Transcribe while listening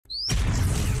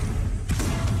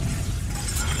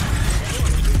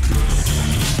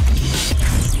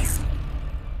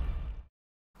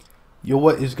Yo,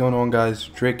 what is going on, guys?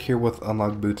 Drake here with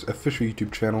UnlockBoot's official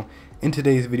YouTube channel. In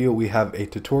today's video, we have a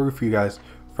tutorial for you guys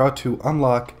for how to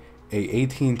unlock a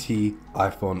AT&T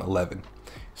iPhone 11.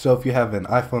 So if you have an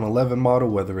iPhone 11 model,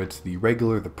 whether it's the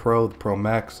regular, the Pro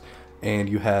Max, and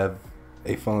you have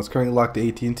a phone that's currently locked to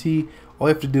AT&T, all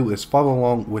you have to do is follow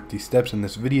along with the steps in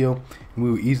this video, and we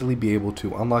will easily be able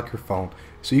to unlock your phone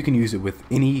so you can use it with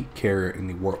any carrier in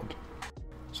the world.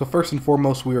 So first and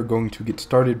foremost, we are going to get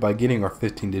started by getting our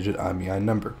 15-digit IMEI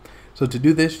number. So to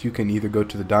do this, you can either go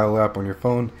to the dial app on your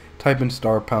phone, type in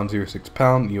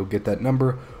 *#06#, you'll get that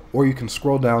number, or you can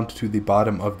scroll down to the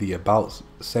bottom of the About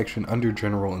section under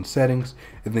General and Settings,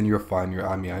 and then you'll find your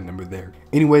IMEI number there.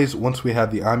 Anyways, once we have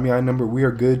the IMEI number, we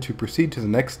are good to proceed to the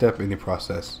next step in the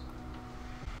process.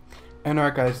 And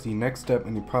alright guys, the next step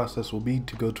in the process will be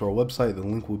to go to our website. The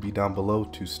link will be down below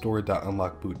to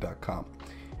store.unlockboot.com.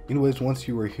 Anyways, once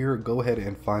you are here, go ahead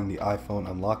and find the iPhone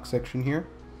unlock section here.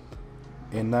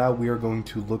 And now we are going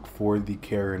to look for the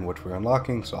carrier in which we're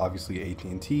unlocking. So obviously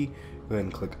AT&T. Go ahead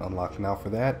and click unlock now for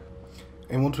that.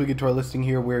 And once we get to our listing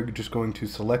here, we're just going to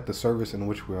select the service in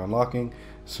which we're unlocking.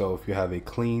 So if you have a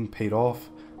clean, paid off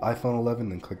iPhone 11,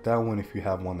 then click that one. If you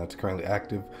have one that's currently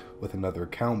active with another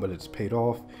account but it's paid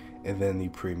off, and then the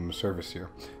premium service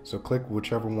here. So click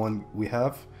whichever one we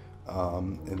have.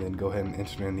 And then go ahead and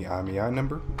enter in the IMEI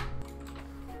number.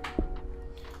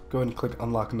 Go ahead and click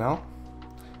unlock now,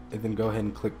 and then go ahead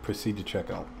and click proceed to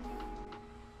checkout.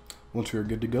 Once you're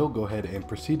good to go, go ahead and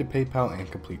proceed to PayPal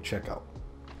and complete checkout.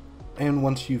 And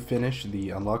once you finish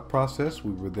the unlock process,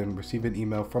 we will then receive an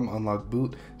email from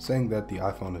UnlockBoot saying that the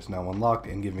iPhone is now unlocked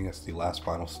and giving us the last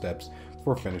final steps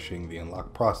for finishing the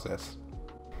unlock process.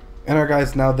 And alright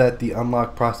guys, now that the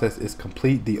unlock process is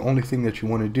complete, the only thing that you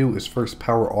want to do is first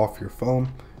power off your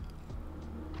phone.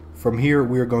 From here,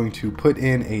 we are going to put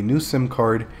in a new SIM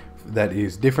card that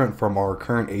is different from our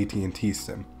current AT&T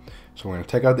SIM. So we're going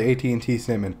to take out the AT&T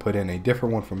SIM and put in a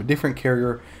different one from a different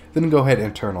carrier, then go ahead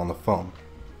and turn on the phone.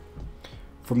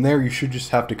 From there, you should just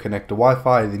have to connect to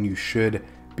Wi-Fi, then you should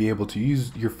be able to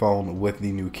use your phone with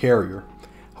the new carrier.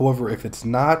 However, if it's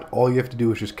not, all you have to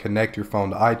do is just connect your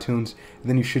phone to iTunes, and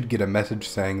then you should get a message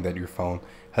saying that your phone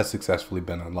has successfully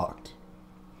been unlocked.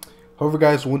 However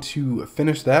guys, once you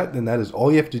finish that, then that is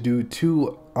all you have to do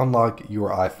to unlock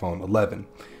your iPhone 11.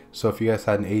 So if you guys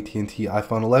had an AT&T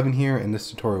iPhone 11 here and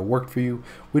this tutorial worked for you,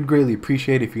 we'd greatly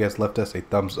appreciate it if you guys left us a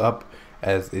thumbs up,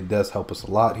 as it does help us a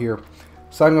lot here.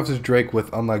 Signing off, this is Drake with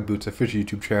UnlockBoot's official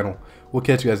YouTube channel. We'll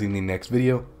catch you guys in the next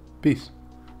video. Peace.